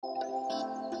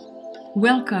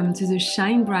Welcome to the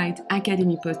Shine Bright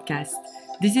Academy podcast.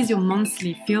 This is your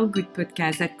monthly feel-good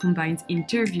podcast that combines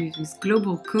interviews with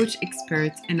global coach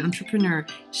experts and entrepreneurs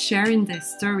sharing their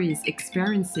stories,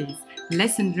 experiences,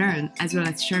 lessons learned, as well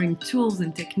as sharing tools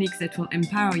and techniques that will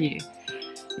empower you.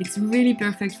 It's really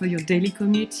perfect for your daily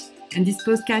commute, and this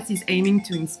podcast is aiming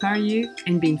to inspire you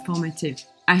and be informative.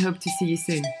 I hope to see you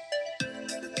soon.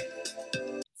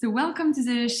 So welcome to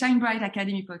the Shine Bright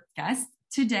Academy podcast.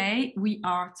 Today, we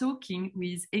are talking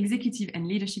with executive and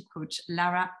leadership coach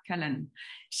Lara Cullen.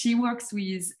 She works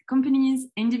with companies,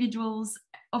 individuals,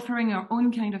 offering her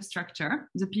own kind of structure,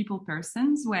 the people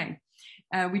person's way,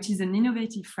 which is an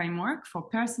innovative framework for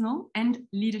personal and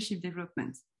leadership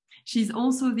development. She's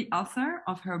also the author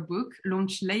of her book,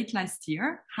 launched late last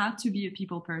year, How to Be a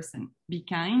People Person. Be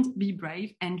kind, be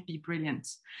brave, and be brilliant.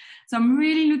 So I'm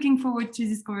really looking forward to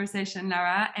this conversation,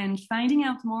 Lara, and finding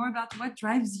out more about what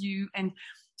drives you and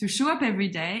to show up every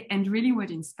day and really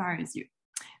what inspires you.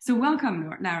 So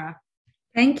welcome, Lara.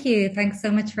 Thank you. Thanks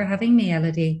so much for having me,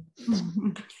 Elodie.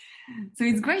 So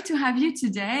it's great to have you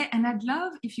today. And I'd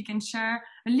love if you can share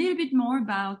a little bit more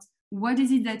about what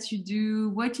is it that you do?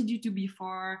 What did you do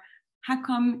before? How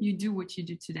come you do what you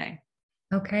do today?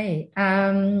 Okay.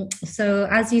 So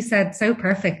as you said so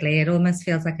perfectly, it almost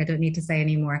feels like I don't need to say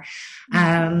anymore.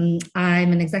 I'm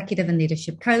an executive and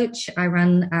leadership coach. I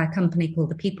run a company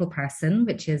called The People Person,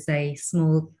 which is a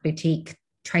small boutique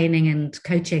training and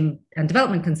coaching and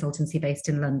development consultancy based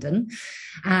in London.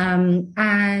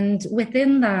 And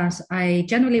within that, I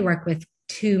generally work with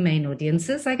two main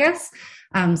audiences, I guess.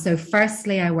 So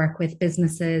firstly, I work with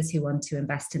businesses who want to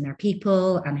invest in their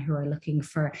people and who are looking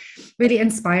for really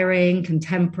inspiring,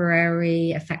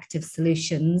 contemporary, effective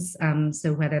solutions.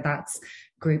 So whether that's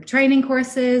group training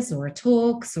courses or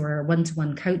talks or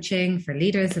one-to-one coaching for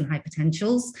leaders and high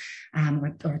potentials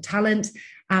or talent.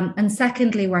 And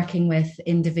secondly, working with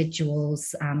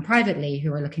individuals privately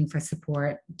who are looking for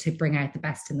support to bring out the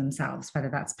best in themselves, whether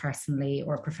that's personally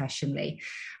or professionally.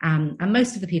 And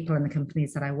most of the people in the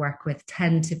companies that I work with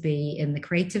tend to be in the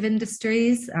creative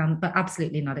industries, but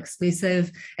absolutely not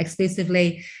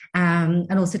exclusively,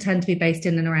 and also tend to be based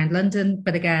in and around London.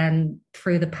 But again,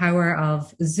 through the power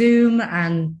of Zoom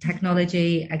and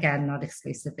technology, again, not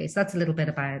exclusively. So that's a little bit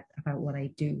about what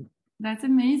I do. That's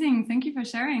amazing. Thank you for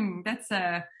sharing. That's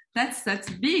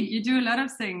big. You do a lot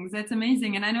of things. That's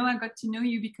amazing. And I know I got to know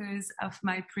you because of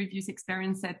my previous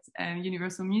experience at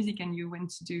Universal Music, and you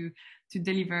went to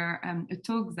deliver a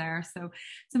talk there. So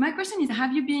my question is,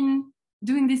 have you been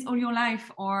doing this all your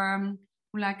life, or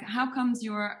like how comes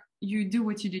you do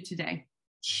what you do today?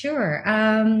 Sure.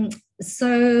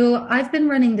 So I've been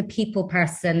running The People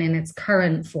Person in its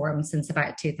current form since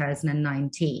about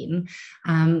 2019.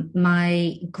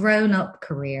 My grown-up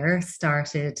career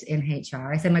started in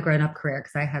HR. I say my grown-up career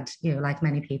because I had, like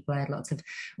many people, I had lots of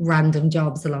random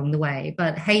jobs along the way.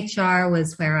 But HR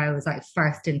was where I was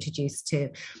first introduced to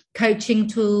coaching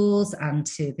tools and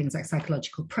to things like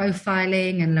psychological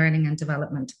profiling and learning and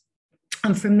development.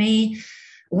 And for me,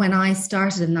 when I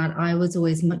started in that, I was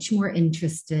always much more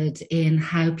interested in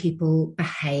how people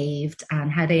behaved and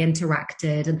how they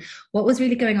interacted and what was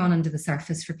really going on under the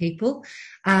surface for people.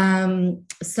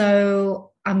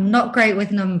 So I'm not great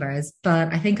with numbers,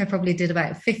 but I think I probably spent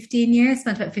about 15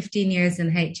 years in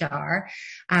HR,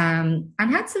 and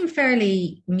had some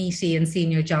fairly meaty and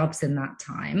senior jobs in that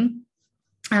time.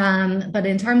 But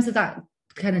in terms of that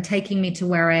kind of taking me to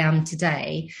where I am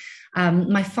today,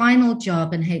 my final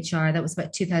job in HR, that was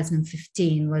about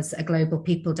 2015, was a global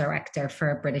people director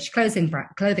for a British clothing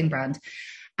brand.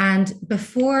 And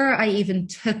before I even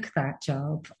took that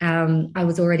job, I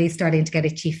was already starting to get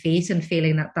itchy feet and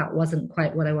feeling that wasn't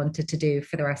quite what I wanted to do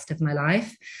for the rest of my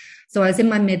life. So I was in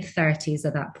my mid-30s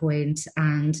at that point.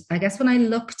 And I guess when I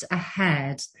looked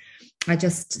ahead, I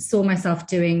just saw myself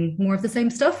doing more of the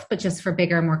same stuff, but just for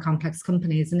bigger, more complex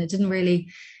companies. And it just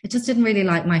didn't really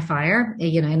light my fire,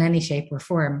 in any shape or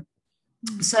form.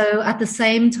 So at the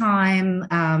same time,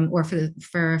 or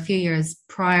for a few years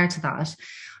prior to that,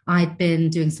 I'd been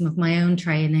doing some of my own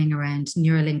training around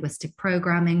neurolinguistic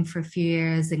programming for a few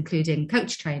years, including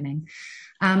coach training.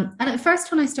 And at first,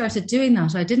 when I started doing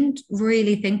that, I didn't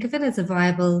really think of it as a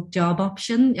viable job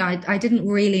option. I didn't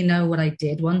really know what I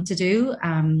did want to do.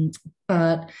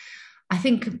 But I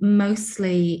think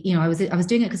mostly, I was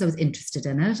doing it because I was interested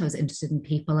in it. I was interested in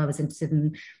people. I was interested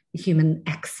in human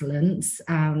excellence.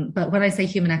 But when I say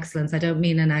human excellence, I don't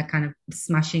mean in a kind of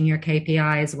smashing your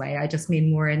KPIs way. I just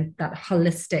mean more in that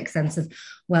holistic sense of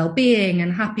well-being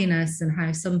and happiness, and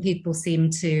how some people seem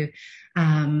to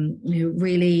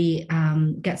really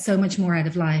get so much more out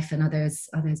of life, and others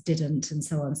didn't, and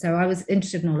so on. So I was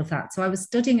interested in all of that. So I was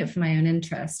studying it for my own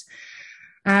interest.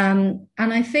 And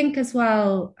I think as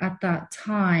well at that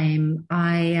time,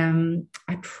 I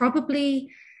probably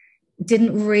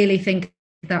didn't really think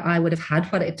that I would have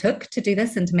had what it took to do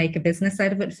this and to make a business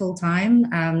out of it full time.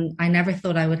 I never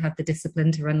thought I would have the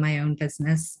discipline to run my own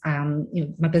business.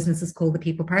 My business is called The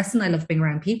People Person. I love being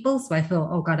around people. So I thought,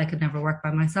 oh God, I could never work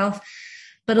by myself.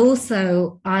 But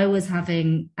also I was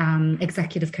having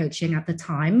executive coaching at the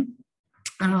time.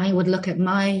 And I would look at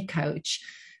my coach,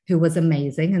 who was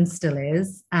amazing and still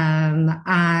is.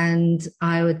 And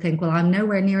I would think, well, I'm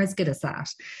nowhere near as good as that.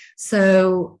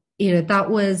 So that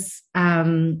was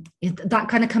that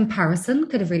kind of comparison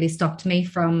could have really stopped me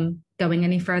from going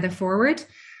any further forward.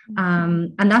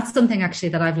 And that's something actually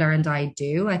that I've learned I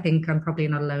do. I think I'm probably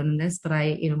not alone in this, but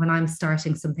when I'm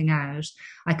starting something out,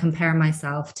 I compare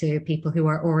myself to people who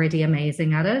are already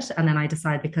amazing at it. And then I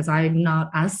decide, because I'm not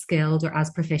as skilled or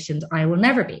as proficient, I will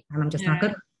never be. And I'm just not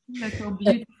good. That's a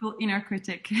beautiful inner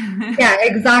critic. Yeah,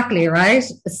 exactly. Right.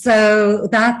 So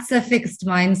that's a fixed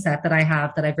mindset that I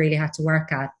have that I've really had to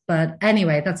work at. But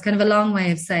anyway, that's kind of a long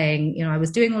way of saying, I was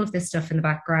doing all of this stuff in the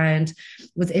background,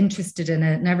 was interested in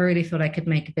it, never really thought I could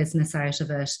make a business out of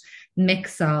it.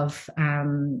 Mix of,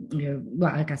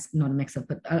 well, I guess not a mix of,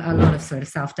 but a lot of sort of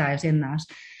self-doubt in that.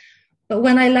 But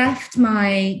when I left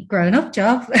my grown-up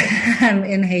job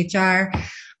in HR,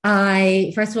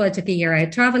 first of all, I took a year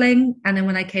out traveling. And then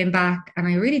when I came back and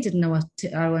I really didn't know what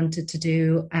I wanted to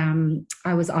do,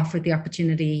 I was offered the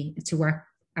opportunity to work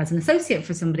as an associate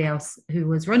for somebody else who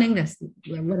was running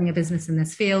a business in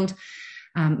this field.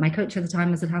 My coach at the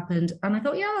time, as it happened. And I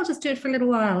thought, yeah, I'll just do it for a little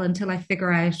while until I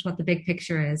figure out what the big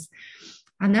picture is.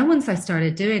 And then once I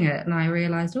started doing it and I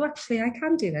realized, oh, actually, I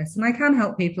can do this and I can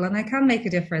help people and I can make a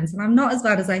difference. And I'm not as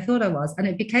bad as I thought I was. And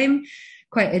it became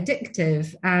quite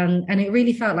addictive. And it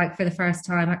really felt like for the first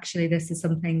time, actually, this is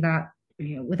something that,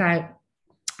 without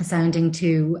sounding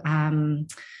too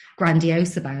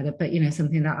grandiose about it, but,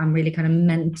 something that I'm really kind of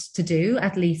meant to do,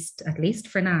 at least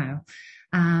for now.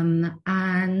 And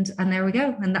there we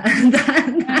go. And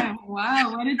that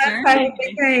wow, what a journey. That's how it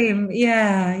became.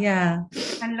 Yeah.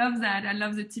 I love that. I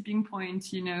love the tipping point,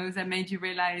 that made you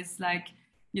realize like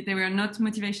there were not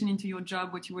motivation into your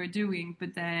job, what you were doing,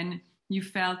 but then you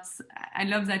felt, I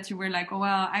love that you were like, oh,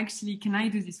 well, actually, can I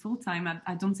do this full time?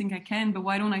 I don't think I can, but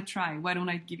why don't I try? Why don't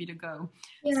I give it a go?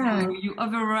 Yeah. So you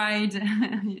override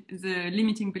the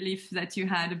limiting belief that you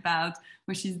had about,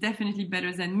 well, she's definitely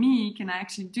better than me. Can I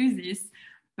actually do this?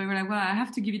 But we're like, well, I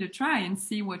have to give it a try and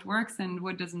see what works and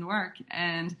what doesn't work.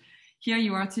 And here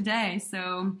you are today.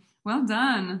 So well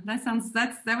done.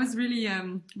 That was really,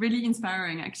 really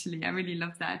inspiring, actually. I really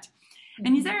love that.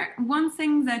 And is there one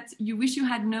thing that you wish you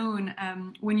had known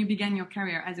when you began your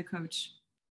career as a coach?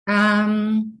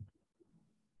 Oh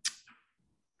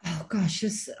gosh,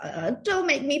 just don't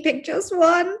make me pick just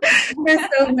one. There's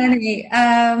so many.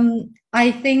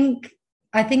 I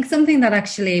think something that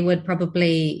actually would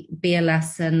probably be a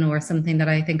lesson, or something that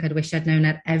I think I'd wish I'd known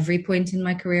at every point in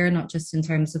my career, not just in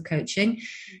terms of coaching,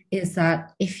 is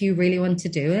that if you really want to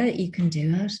do it, you can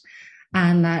do it.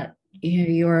 And that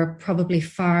you're probably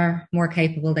far more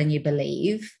capable than you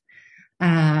believe.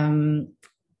 And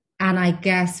I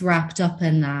guess wrapped up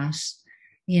in that,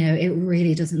 it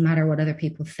really doesn't matter what other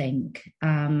people think.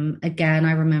 Again,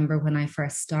 I remember when I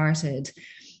first started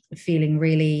feeling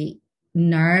really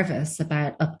nervous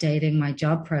about updating my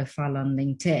job profile on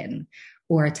LinkedIn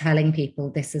or telling people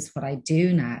this is what I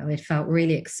do now. It felt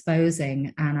really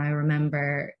exposing. And I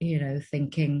remember,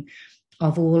 thinking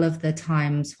of all of the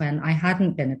times when I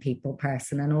hadn't been a people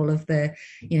person, and all of the,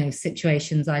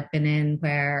 situations I'd been in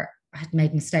where I'd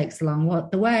made mistakes along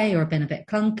the way or been a bit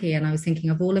clunky. And I was thinking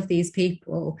of all of these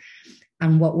people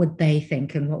and what would they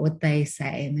think and what would they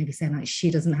say? And they'd be saying, like,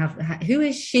 she doesn't have, who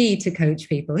is she to coach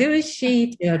people? Who is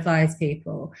she to advise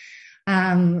people?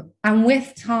 And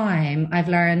with time, I've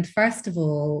learned, first of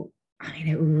all,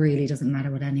 it really doesn't matter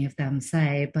what any of them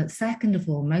say. But second of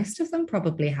all, most of them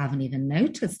probably haven't even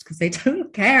noticed because they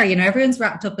don't care. Everyone's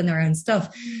wrapped up in their own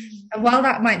stuff. And while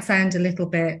that might sound a little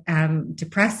bit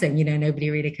depressing,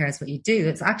 nobody really cares what you do,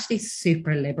 it's actually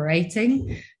super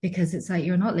liberating, because it's like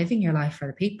you're not living your life for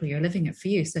other people, you're living it for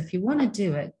you. So if you want to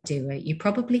do it, do it. You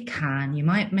probably can. You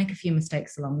might make a few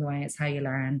mistakes along the way. It's how you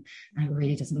learn. And it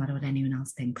really doesn't matter what anyone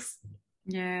else thinks.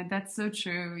 Yeah, that's so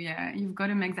true. Yeah, you've got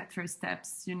to make that first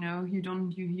steps.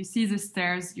 You see the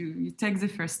stairs, you take the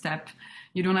first step.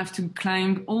 You don't have to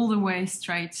climb all the way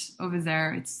straight over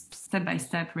there. It's step by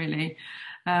step, really.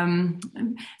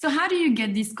 So how do you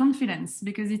get this confidence?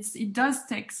 Because it does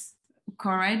take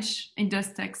courage. It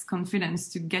does take confidence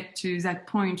to get to that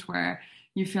point where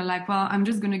you feel like, well, I'm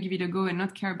just going to give it a go and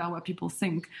not care about what people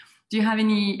think. Do you have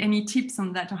any tips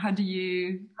on that, or how do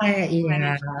you Yeah.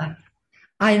 manage that?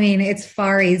 I mean, it's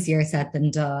far easier said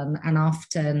than done. And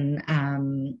often,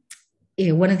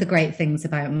 one of the great things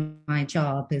about my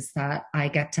job is that I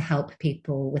get to help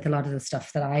people with a lot of the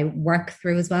stuff that I work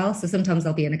through as well. So sometimes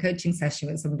I'll be in a coaching session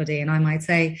with somebody and I might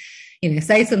say,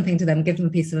 say something to them, give them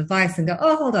a piece of advice and go,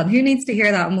 oh, hold on, who needs to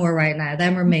hear that more right now,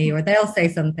 them or me? Or they'll say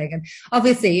something. And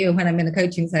obviously, when I'm in a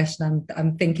coaching session,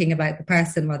 I'm thinking about the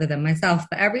person rather than myself.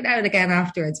 But every now and again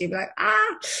afterwards, you'd be like,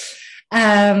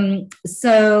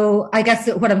 so I guess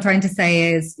what I'm trying to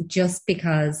say is just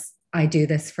because I do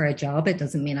this for a job, it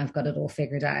doesn't mean I've got it all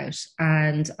figured out.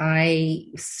 And I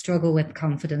struggle with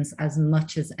confidence as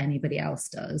much as anybody else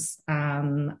does.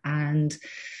 And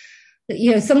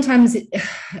sometimes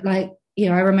I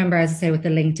remember, as I say, with the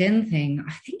LinkedIn thing,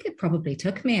 I think it probably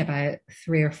took me about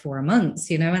 3 or 4 months,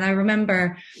 and I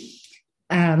remember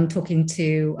talking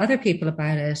to other people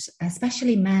about it,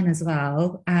 especially men as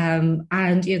well. And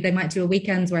they might do a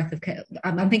weekend's worth of.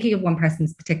 I'm thinking of one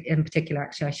person in particular.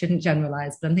 Actually, I shouldn't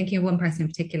generalize, but I'm thinking of one person in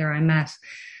particular. I met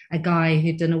a guy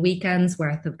who'd done a weekend's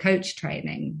worth of coach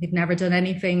training. He'd never done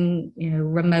anything,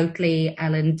 remotely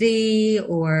L&D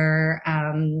or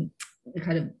kind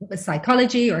of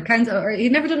psychology or counsel, or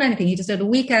he'd never done anything. He just did a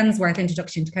weekend's worth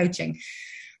introduction to coaching.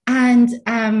 And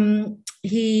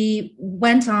he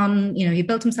went on, he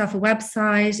built himself a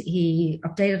website, he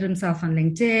updated himself on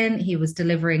LinkedIn, he was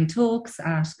delivering talks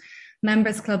at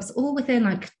members clubs, all within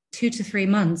like 2 to 3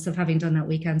 months of having done that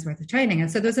weekend's worth of training. And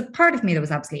so there's a part of me that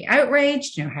was absolutely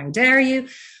outraged, how dare you?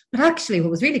 But actually what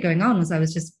was really going on was I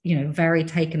was just, very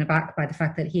taken aback by the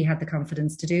fact that he had the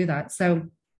confidence to do that. So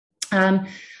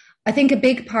I think a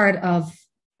big part of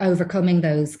overcoming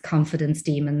those confidence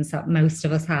demons that most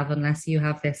of us have, unless you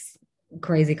have this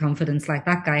crazy confidence like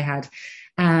that guy had,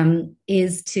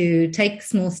 is to take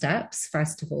small steps,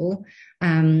 first of all.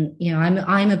 I'm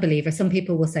a believer. Some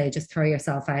people will say, just throw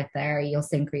yourself out there, you'll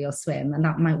sink or you'll swim. And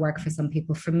that might work for some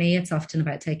people. For me, it's often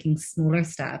about taking smaller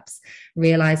steps,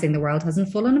 realizing the world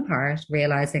hasn't fallen apart,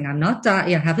 realizing I'm not I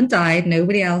haven't died,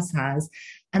 nobody else has.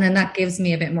 And then that gives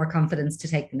me a bit more confidence to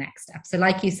take the next step. So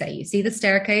like you say, you see the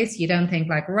staircase, you don't think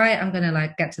like, right, I'm going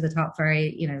to get to the top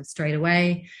very, straight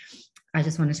away. I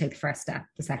just want to take the first step,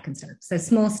 the second step. So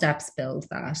small steps build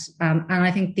that. And I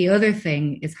think the other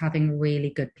thing is having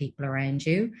really good people around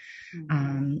you.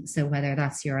 So whether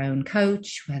that's your own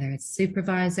coach, whether it's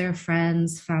supervisor,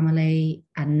 friends, family,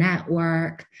 a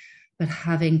network, but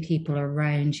having people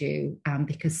around you,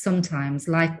 because sometimes,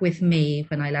 like with me,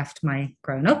 when I left my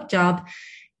grown-up job,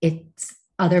 it's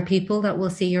other people that will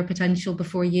see your potential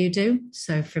before you do.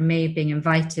 So for me, being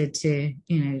invited to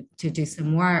do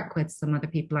some work with some other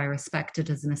people I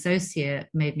respected as an associate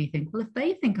made me think, well, if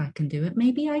they think I can do it,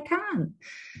 maybe I can.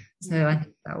 So I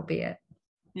think that will be it.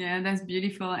 Yeah, that's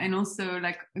beautiful. And also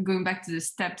going back to the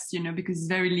steps, because it's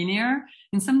very linear.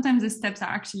 And sometimes the steps are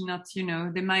actually not,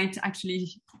 they might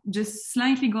actually just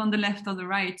slightly go on the left or the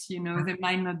right, they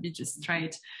might not be just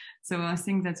straight. So I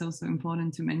think that's also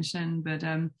important to mention. But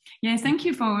thank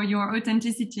you for your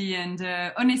authenticity and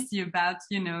honesty about,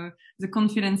 the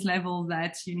confidence level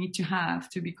that you need to have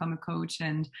to become a coach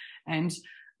and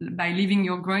by leaving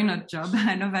your grown-up job,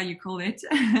 I love how you call it,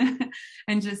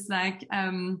 and just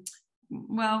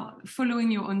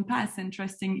following your own path and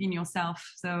trusting in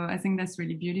yourself. So I think that's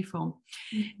really beautiful.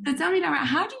 So tell me, Lara,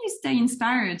 how do you stay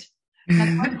inspired?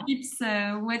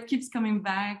 What keeps coming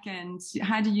back, and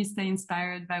how do you stay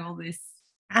inspired by all this?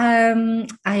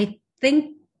 I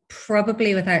think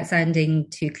probably, without sounding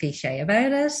too cliche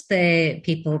about it, the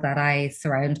people that I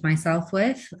surround myself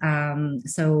with.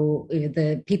 So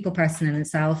the people person in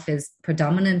itself is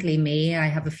predominantly me. I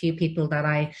have a few people that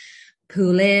I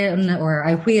pull in, or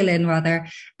I wheel in rather,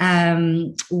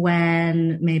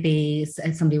 when maybe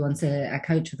somebody wants a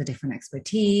coach with a different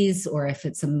expertise, or if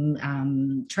it's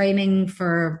some training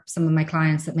for some of my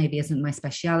clients that maybe isn't my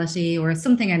speciality, or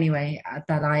something anyway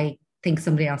that I think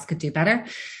somebody else could do better.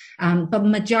 But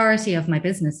majority of my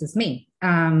business is me.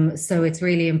 So it's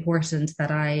really important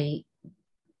that I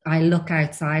look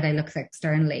outside, I look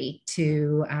externally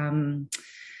to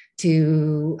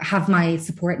have my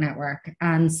support network.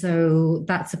 And so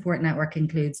that support network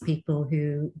includes people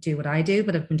who do what I do,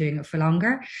 but have been doing it for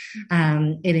longer.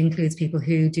 It includes people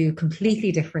who do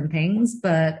completely different things,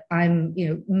 but I'm,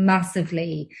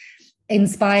 massively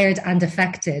inspired and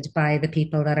affected by the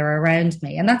people that are around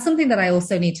me. And that's something that I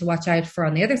also need to watch out for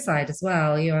on the other side as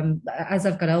well. As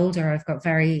I've got older, I've got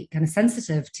very kind of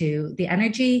sensitive to the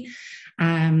energy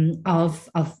of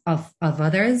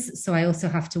others. So I also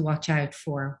have to watch out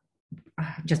for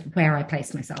just where I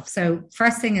place myself. So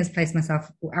first thing is place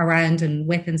myself around and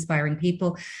with inspiring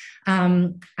people.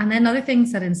 And then other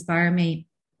things that inspire me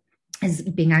is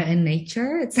being out in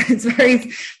nature. It's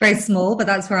very, very small, but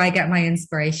that's where I get my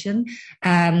inspiration.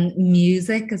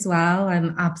 Music as well.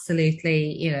 I'm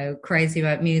absolutely, crazy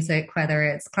about music, whether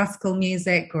it's classical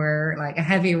music or like a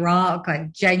heavy rock,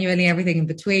 like genuinely everything in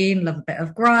between. Love a bit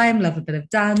of grime, love a bit of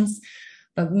dance,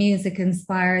 but music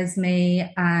inspires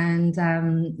me. And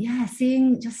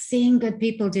seeing good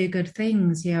people do good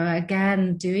things,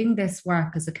 again, doing this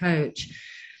work as a coach,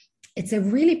 it's a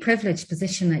really privileged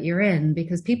position that you're in,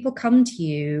 because people come to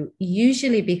you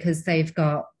usually because they've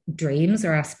got dreams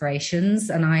or aspirations,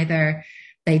 and either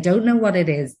they don't know what it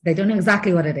is, they don't know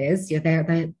exactly what it is,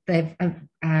 they've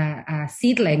a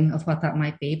seedling of what that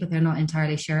might be, but they're not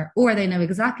entirely sure, or they know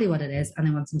exactly what it is and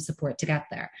they want some support to get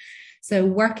there. So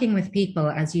working with people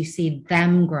as you see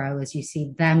them grow, as you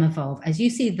see them evolve, as you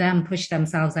see them push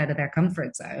themselves out of their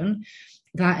comfort zone,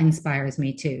 that inspires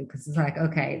me too, because it's like,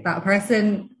 okay, that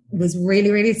person was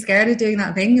really, really scared of doing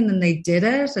that thing, and then they did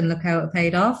it, and look how it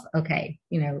paid off. Okay,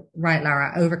 right,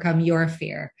 Lara, overcome your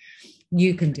fear.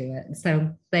 You can do it.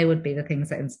 So they would be the things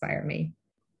that inspire me.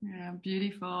 Yeah,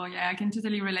 beautiful. Yeah, I can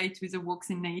totally relate with the walks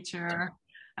in nature.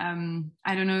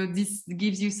 I don't know, this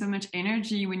gives you so much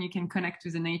energy when you can connect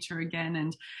with the nature again,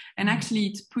 and actually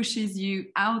it pushes you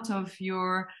out of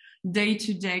your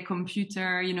day-to-day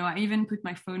computer. I even put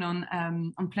my phone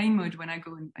on plane mode when I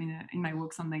go in my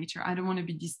walks on nature. I don't want to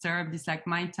be disturbed. It's like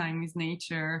my time with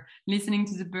nature, listening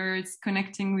to the birds,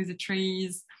 connecting with the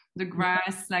trees, the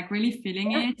grass, like really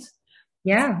feeling it.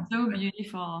 Yeah, it's so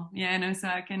beautiful. Yeah, no, so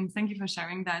I can thank you for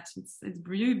sharing that. It's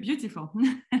beautiful.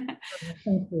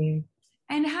 Thank you.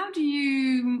 And how do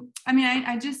you,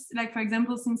 I just, like, for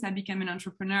example, since I became an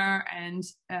entrepreneur, and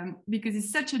because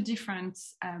it's such a different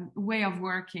way of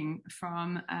working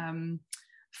from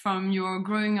your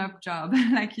growing up job,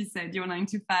 like you said, your 9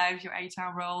 to 5, your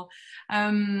 8-hour role.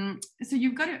 So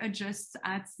you've got to adjust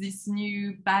at this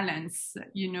new balance,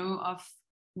 of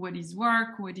what is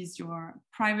work, what is your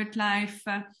private life.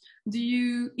 How do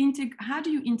you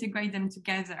integrate them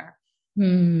together?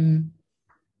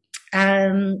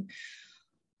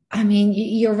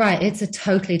 You're right. It's a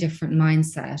totally different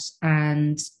mindset.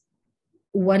 And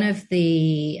one of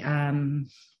the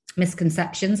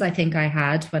misconceptions I think I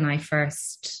had when I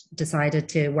first decided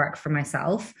to work for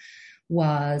myself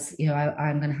was,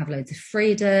 I'm going to have loads of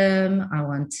freedom. I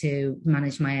want to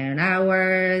manage my own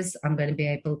hours. I'm going to be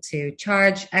able to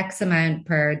charge X amount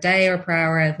per day or per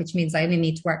hour, which means I only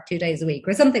need to work 2 days a week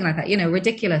or something like that,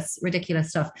 ridiculous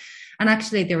stuff. And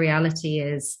actually the reality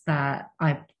is that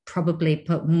I definitely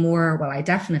put more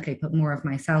of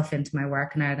myself into my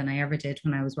work now than I ever did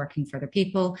when I was working for other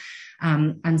people.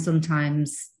 And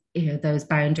sometimes, those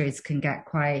boundaries can get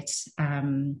quite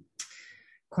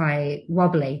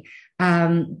wobbly.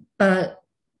 But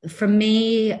for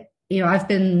me, I've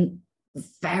been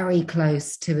very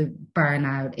close to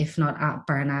burnout, if not at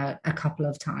burnout, a couple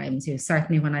of times.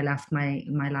 Certainly when I left my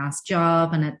last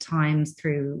job, and at times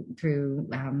through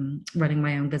running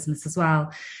my own business as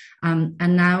well. And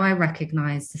now I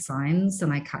recognize the signs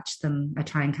and I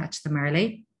try and catch them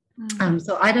early.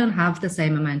 So I don't have the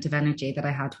same amount of energy that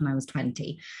I had when I was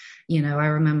 20. I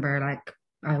remember, like,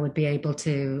 I'd be able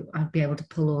to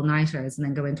pull all-nighters and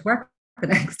then go into work the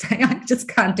next day. I just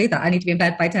can't do that. I need to be in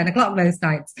bed by 10 o'clock most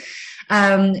nights.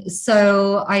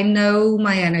 So I know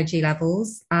my energy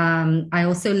levels. I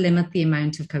also limit the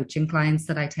amount of coaching clients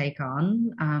that I take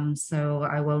on. So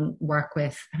I won't work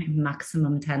with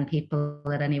maximum 10 people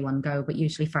at any one go, but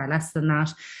usually far less than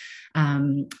that.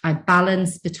 I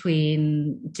balance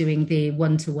between doing the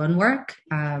one-to-one work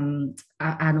and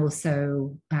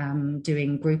also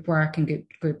doing group work and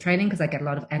group training, because I get a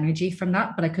lot of energy from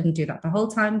that, but I couldn't do that the whole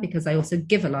time because I also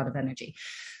give a lot of energy.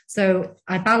 So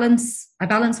I balance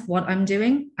what I'm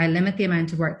doing. I limit the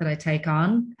amount of work that I take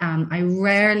on. I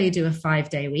rarely do a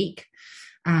 5-day week.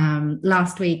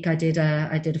 Last week I did a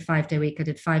 5-day week. I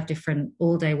did 5 different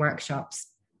all-day workshops.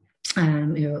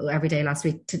 Every day last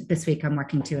week. This week I'm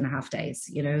working 2.5 days.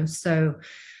 So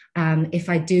if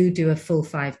I do a full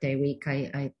 5-day week,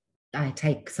 I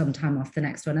take some time off the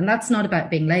next one, and that's not about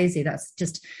being lazy. That's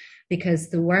just because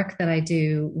the work that I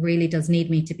do really does need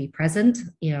me to be present.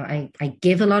 You know, I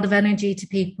give a lot of energy to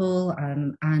people,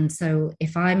 and so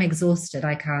if I'm exhausted,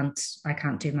 I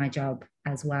can't do my job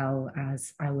as well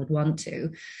as I would want to.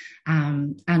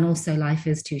 And also, life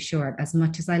is too short. As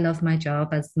much as I love my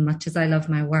job, as much as I love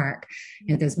my work,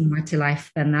 you know, there's more to life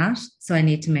than that. So I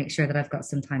need to make sure that I've got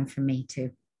some time for me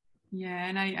too. Yeah,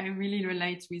 and I really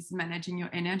relate with managing your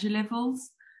energy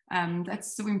levels.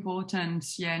 That's so important.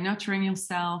 Yeah, nurturing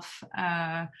yourself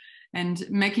and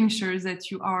making sure that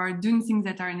you are doing things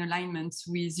that are in alignment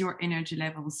with your energy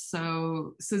levels.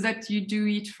 So that you do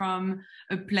it from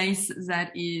a place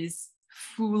that is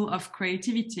full of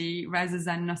creativity rather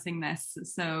than nothingness.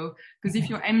 So, because if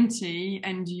you're empty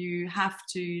and you have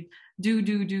to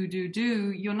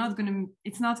do, you're not gonna.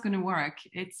 It's not gonna work.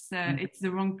 It's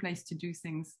the wrong place to do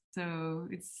things. So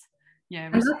it's yeah.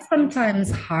 And that's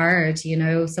sometimes hard, you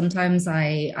know. Sometimes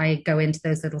I go into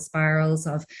those little spirals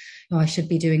of, oh, I should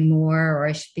be doing more or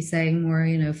I should be saying more,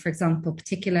 you know. For example,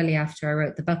 particularly after I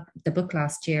wrote the book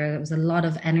last year, there was a lot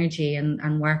of energy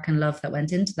and work and love that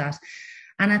went into that.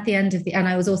 And at the end of and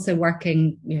I was also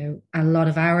working, you know, a lot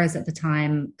of hours at the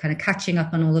time, kind of catching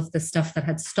up on all of the stuff that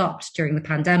had stopped during the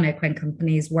pandemic when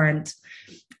companies weren't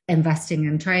investing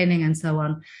in training and so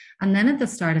on. And then at the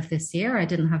start of this year, I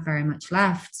didn't have very much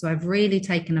left. So I've really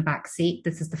taken a back seat.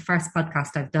 This is the first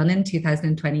podcast I've done in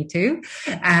 2022.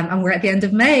 And we're at the end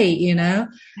of May, you know.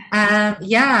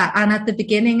 Yeah. And at the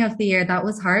beginning of the year, that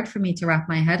was hard for me to wrap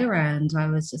my head around. I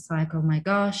was just like, oh my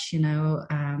gosh, you know,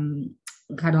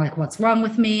 kind of like, what's wrong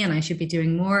with me, and I should be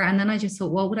doing more. And then I just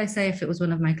thought, what would I say if it was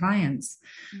one of my clients?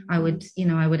 I would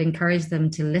encourage them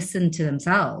to listen to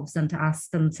themselves and to ask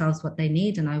themselves what they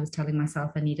need. And I was telling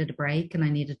myself I needed a break, and I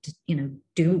needed to, you know,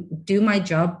 do my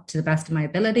job to the best of my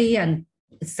ability and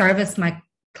service my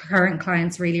current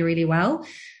clients really, really well,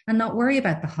 and not worry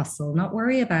about the hustle, not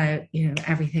worry about, you know,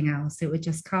 everything else. It would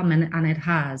just come, and it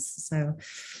has. So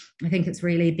I think it's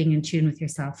really being in tune with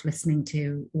yourself, listening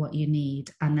to what you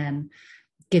need, and then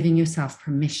giving yourself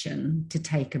permission to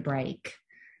take a break.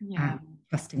 Yeah.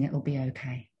 Trusting it will be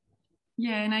okay.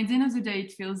 Yeah, and at the end of the day,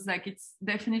 it feels like it's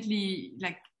definitely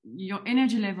like your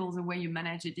energy level, the way you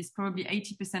manage it is probably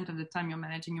 80% of the time you're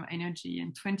managing your energy,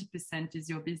 and 20% is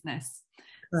your business.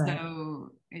 Right.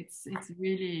 So it's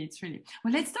really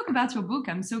well. Let's talk about your book.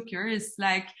 I'm so curious,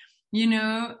 like, you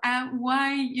know,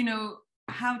 why, you know,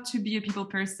 how to be a people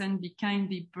person, be kind,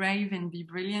 be brave, and be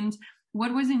brilliant.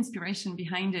 What was the inspiration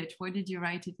behind it? Why did you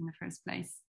write it in the first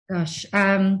place? Gosh,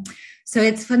 so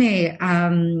it's funny.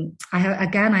 I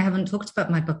haven't talked about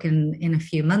my book in a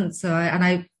few months. So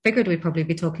I figured we'd probably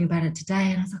be talking about it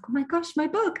today, and I was like, oh my gosh, my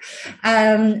book.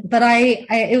 But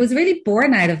it was really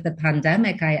born out of the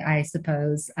pandemic, I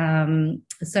suppose.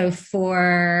 So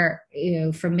for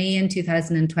me in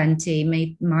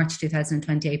 2020, March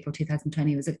 2020, April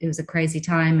 2020, it was a crazy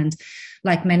time, and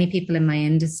like many people in my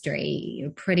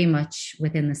industry, pretty much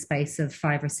within the space of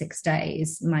 5 or 6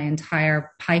 days, my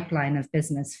entire pipeline of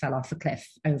business fell off a cliff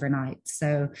overnight.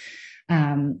 So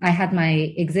I had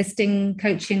my existing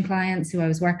coaching clients who I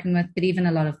was working with, but even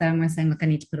a lot of them were saying, look, I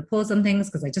need to put a pause on things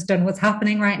because I just don't know what's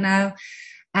happening right now.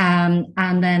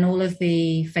 And then all of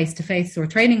the face-to-face or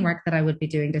training work that I would be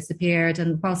doing disappeared.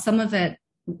 And while some of it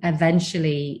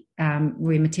eventually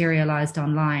rematerialized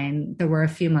online, there were a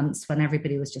few months when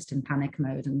everybody was just in panic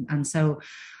mode. And so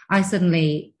I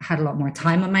suddenly had a lot more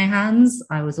time on my hands.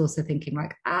 I was also thinking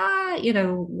like, you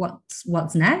know,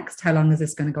 what's next? How long is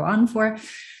this going to go on for?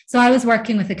 So I was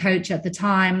working with a coach at the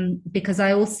time because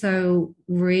I also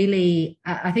really,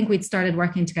 I think we'd started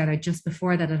working together just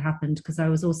before that had happened, because I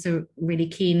was also really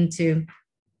keen to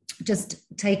just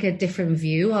take a different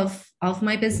view of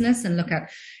my business and look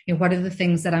at, you know, what are the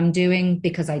things that I'm doing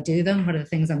because I do them? What are the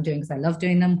things I'm doing because I love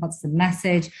doing them? What's the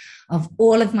message of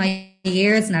all of my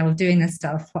years now of doing this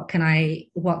stuff? What can I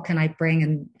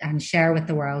bring and share with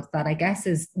the world that I guess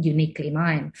is uniquely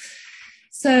mine?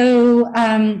 So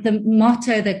the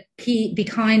motto, the key, be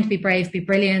kind, be brave, be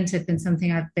brilliant, have been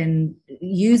something I've been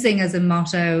using as a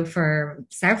motto for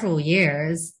several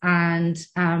years. And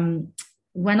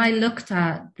when I looked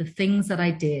at the things that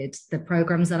I did, the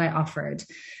programs that I offered,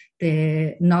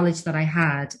 the knowledge that I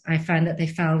had, I found that they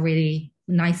fell really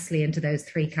nicely into those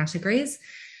 3 categories.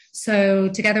 So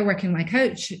together working with my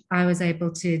coach, I was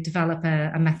able to develop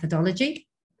a methodology,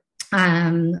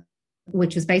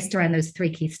 which was based around those 3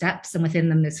 key steps. And within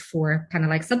them, there's 4 kind of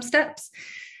like sub-steps.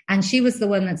 And she was the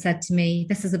one that said to me,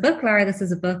 this is a book, Lara, this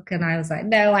is a book. And I was like,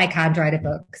 no, I can't write a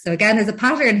book. So again, there's a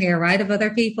pattern here, right, of other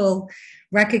people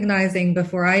recognizing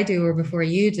before I do or before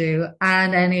you do.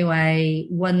 And anyway,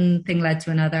 one thing led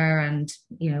to another. And,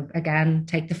 you know, again,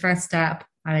 take the first step,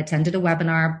 I attended a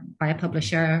webinar by a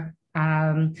publisher,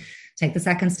 take the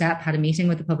second step, had a meeting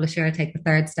with the publisher, take the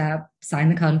third step, sign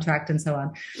the contract, and so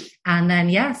on. And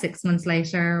then, 6 months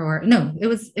later, or no, it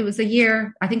was a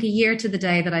year, I think a year to the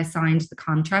day that I signed the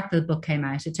contract, the book came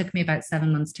out. It took me about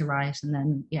 7 months to write, and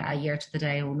then, a year to the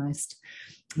day almost.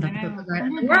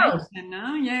 Congratulations,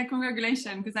 no? Yeah,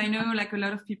 congratulations. Because I know like a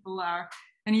lot of people are,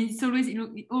 and it's always, it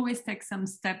always takes some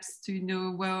steps to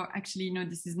know, well, actually,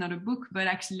 this is not a book, but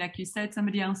actually, like you said,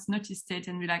 somebody else noticed it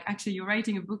and be like, actually, you're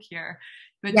writing a book here,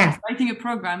 but you're writing a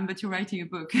program, but you're writing a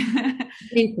book.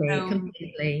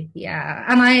 Completely. Yeah.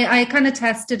 And I kind of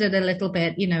tested it a little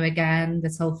bit, again,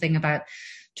 this whole thing about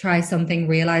try something,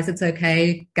 realize it's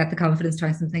okay, get the confidence,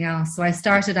 try something else. So I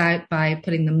started out by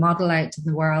putting the model out to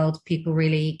the world. People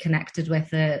really connected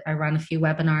with it. I ran a few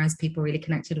webinars. People really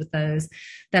connected with those.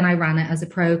 Then I ran it as a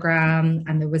program,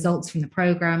 and the results from the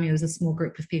program, it was a small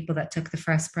group of people that took the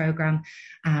first program,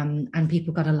 and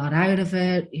people got a lot out of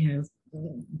it,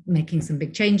 making some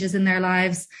big changes in their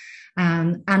lives.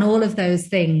 And all of those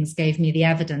things gave me the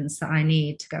evidence that I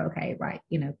need to go, okay, right,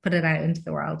 put it out into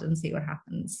the world and see what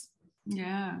happens.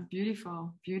 Yeah,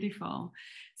 beautiful, beautiful.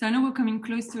 So I know we're coming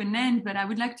close to an end, but I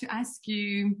would like to ask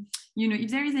you,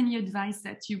 if there is any advice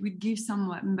that you would give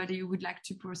somebody who would like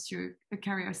to pursue a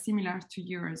career similar to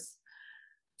yours.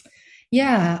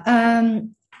 Yeah.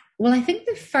 Well, I think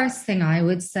the first thing I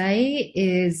would say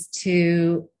is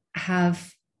to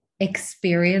have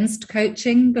experienced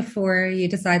coaching before you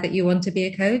decide that you want to be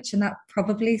a coach. And that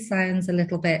probably sounds a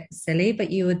little bit silly,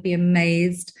 but you would be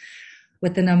amazed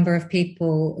with the number of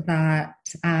people that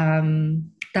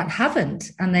haven't,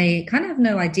 and they kind of have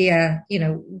no idea,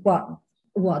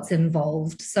 what's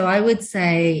involved. So I would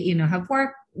say, have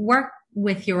work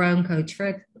with your own coach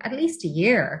for at least a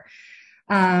year,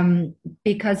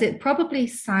 because it probably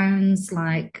sounds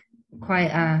like quite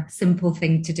a simple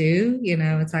thing to do.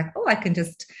 It's like, I can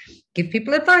just give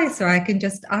people advice, or I can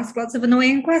just ask lots of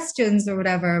annoying questions or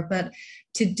whatever. But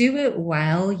to do it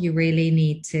well, you really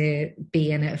need to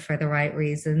be in it for the right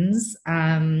reasons.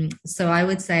 So I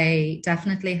would say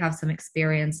definitely have some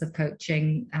experience of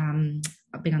coaching,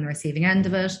 being on the receiving end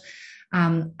of it.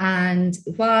 And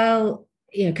while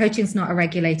coaching is not a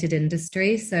regulated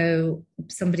industry, so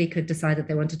somebody could decide that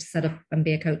they wanted to set up and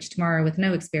be a coach tomorrow with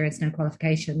no experience, no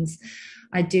qualifications.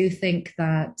 I do think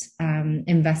that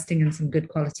investing in some good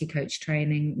quality coach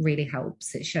training really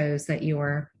helps. It shows that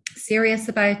you're serious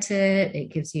about it. It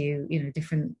gives you,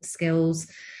 different skills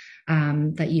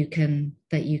that you can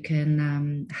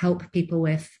help people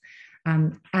with.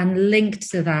 And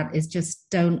linked to that is just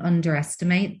don't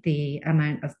underestimate the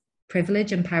amount of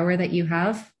privilege and power that you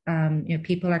have.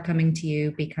 People are coming to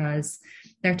you because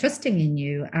they're trusting in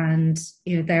you, and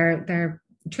they're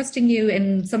trusting you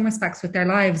in some respects with their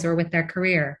lives or with their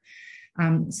career.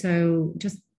 So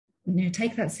just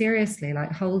take that seriously,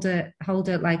 like hold it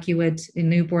like you would a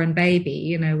newborn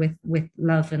baby, with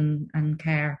love and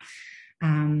care.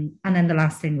 And then the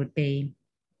last thing would be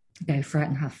go for it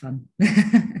and have fun.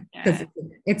 Because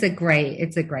it's a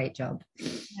great job.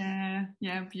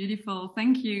 Yeah, beautiful.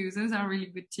 Thank you. Those are really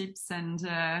good tips, and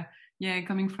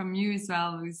coming from you as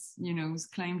well, who's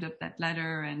climbed up that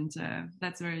ladder, and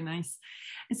that's very nice.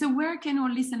 So where can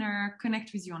our listener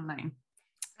connect with you online?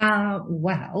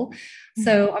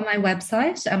 So on my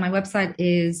website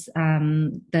is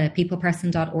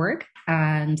thepeopleperson.org,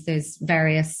 and there's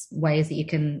various ways that you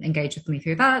can engage with me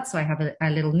through that. So I have a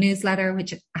little newsletter,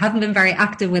 which I haven't been very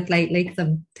active with lately because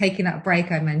I'm taking that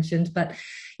break I mentioned, but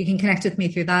you can connect with me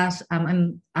through that.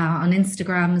 I'm on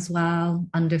Instagram as well,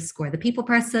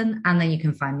 _thepeopleperson, and then you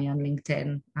can find me on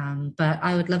LinkedIn. But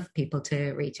I would love people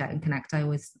to reach out and connect. I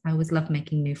always love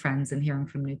making new friends and hearing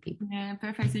from new people. Yeah,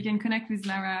 perfect. So you can connect with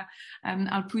Lara.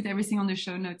 I'll put everything on the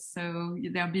show notes, so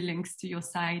there'll be links to your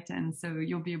site, and so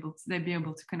they'll be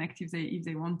able to connect if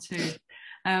they want to.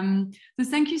 So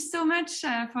thank you so much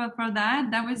for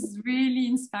that. That was really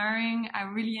inspiring. I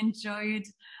really enjoyed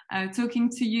talking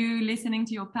to you, listening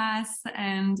to your past,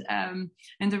 and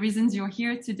the reasons you're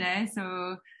here today.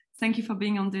 So thank you for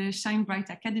being on the Shine Bright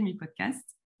Academy podcast.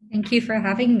 Thank you for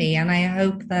having me, and I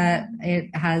hope that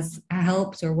it has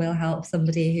helped or will help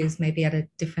somebody who's maybe at a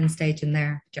different stage in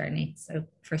their journey. So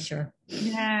for sure.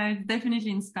 Yeah, definitely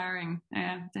inspiring.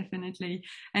 Yeah, definitely.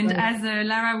 And as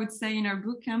Lara would say in her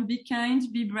book, be kind,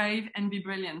 be brave, and be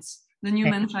brilliant. The new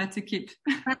mantra to keep.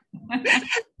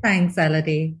 Thanks,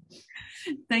 Elodie.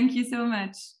 Thank you so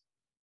much.